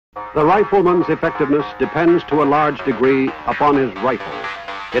The rifleman's effectiveness depends to a large degree upon his rifle.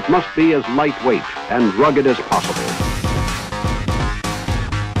 It must be as lightweight and rugged as possible.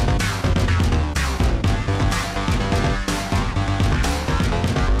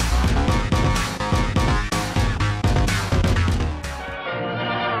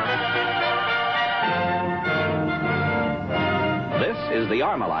 This is the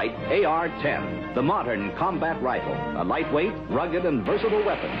Armalite AR-10, the modern combat rifle, a lightweight, rugged, and versatile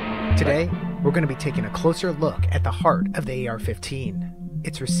weapon. Today, we're going to be taking a closer look at the heart of the AR-15,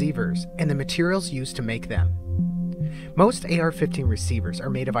 its receivers, and the materials used to make them. Most AR-15 receivers are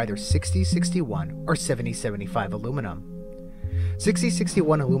made of either 6061 or 7075 aluminum.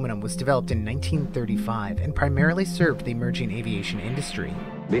 6061 aluminum was developed in 1935 and primarily served the emerging aviation industry.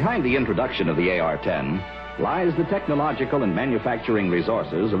 Behind the introduction of the AR-10 lies the technological and manufacturing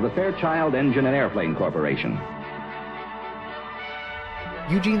resources of the Fairchild Engine and Airplane Corporation.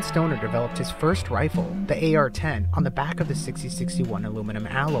 Eugene Stoner developed his first rifle, the AR-10, on the back of the 6061 aluminum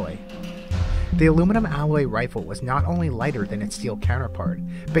alloy. The aluminum alloy rifle was not only lighter than its steel counterpart,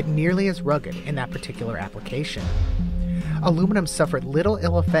 but nearly as rugged in that particular application. Aluminum suffered little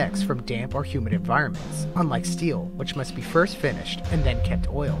ill effects from damp or humid environments, unlike steel, which must be first finished and then kept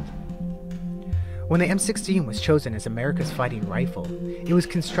oiled. When the M16 was chosen as America's fighting rifle, it was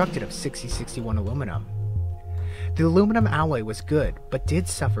constructed of 6061 aluminum. The aluminum alloy was good, but did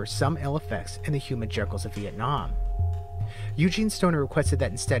suffer some ill effects in the humid jungles of Vietnam. Eugene Stoner requested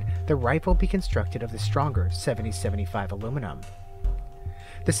that instead the rifle be constructed of the stronger 7075 aluminum.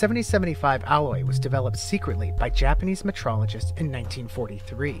 The 7075 alloy was developed secretly by Japanese metrologists in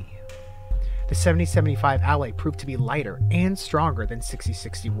 1943. The 7075 alloy proved to be lighter and stronger than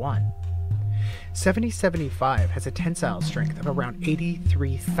 6061. 7075 has a tensile strength of around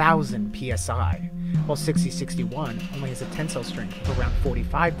 83,000 psi, while 6061 only has a tensile strength of around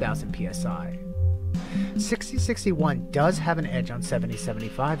 45,000 psi. 6061 does have an edge on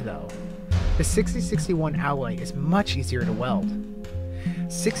 7075 though. The 6061 alloy is much easier to weld.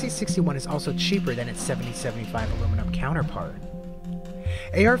 6061 is also cheaper than its 7075 aluminum counterpart.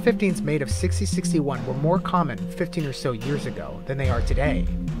 AR-15s made of 6061 were more common 15 or so years ago than they are today.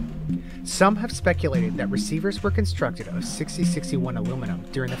 Some have speculated that receivers were constructed of 6061 aluminum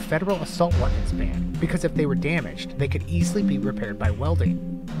during the federal assault weapons ban because if they were damaged, they could easily be repaired by welding.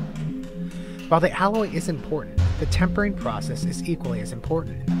 While the alloy is important, the tempering process is equally as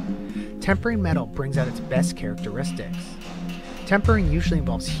important. Tempering metal brings out its best characteristics. Tempering usually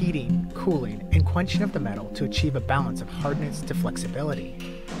involves heating, cooling, and quenching of the metal to achieve a balance of hardness to flexibility.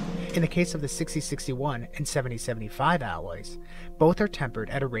 In the case of the 6061 and 7075 alloys, both are tempered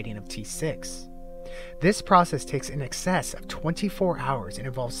at a rating of T6. This process takes in excess of 24 hours and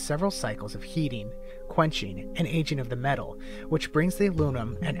involves several cycles of heating, quenching, and aging of the metal, which brings the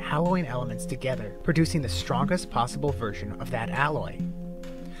aluminum and alloying elements together, producing the strongest possible version of that alloy.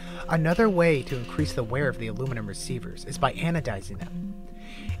 Another way to increase the wear of the aluminum receivers is by anodizing them.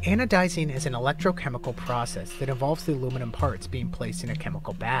 Anodizing is an electrochemical process that involves the aluminum parts being placed in a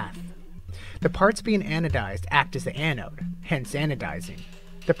chemical bath. The parts being anodized act as the anode, hence anodizing.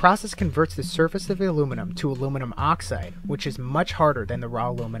 The process converts the surface of the aluminum to aluminum oxide, which is much harder than the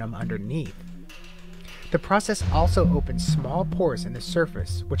raw aluminum underneath. The process also opens small pores in the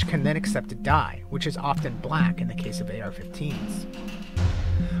surface, which can then accept a dye, which is often black in the case of AR-15s.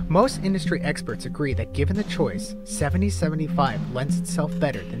 Most industry experts agree that given the choice, 7075 lends itself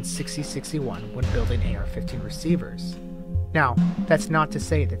better than 6061 when building AR-15 receivers. Now, that's not to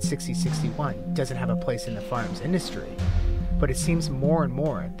say that 6061 doesn't have a place in the firearms industry, but it seems more and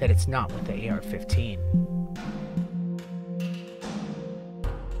more that it's not with the AR-15.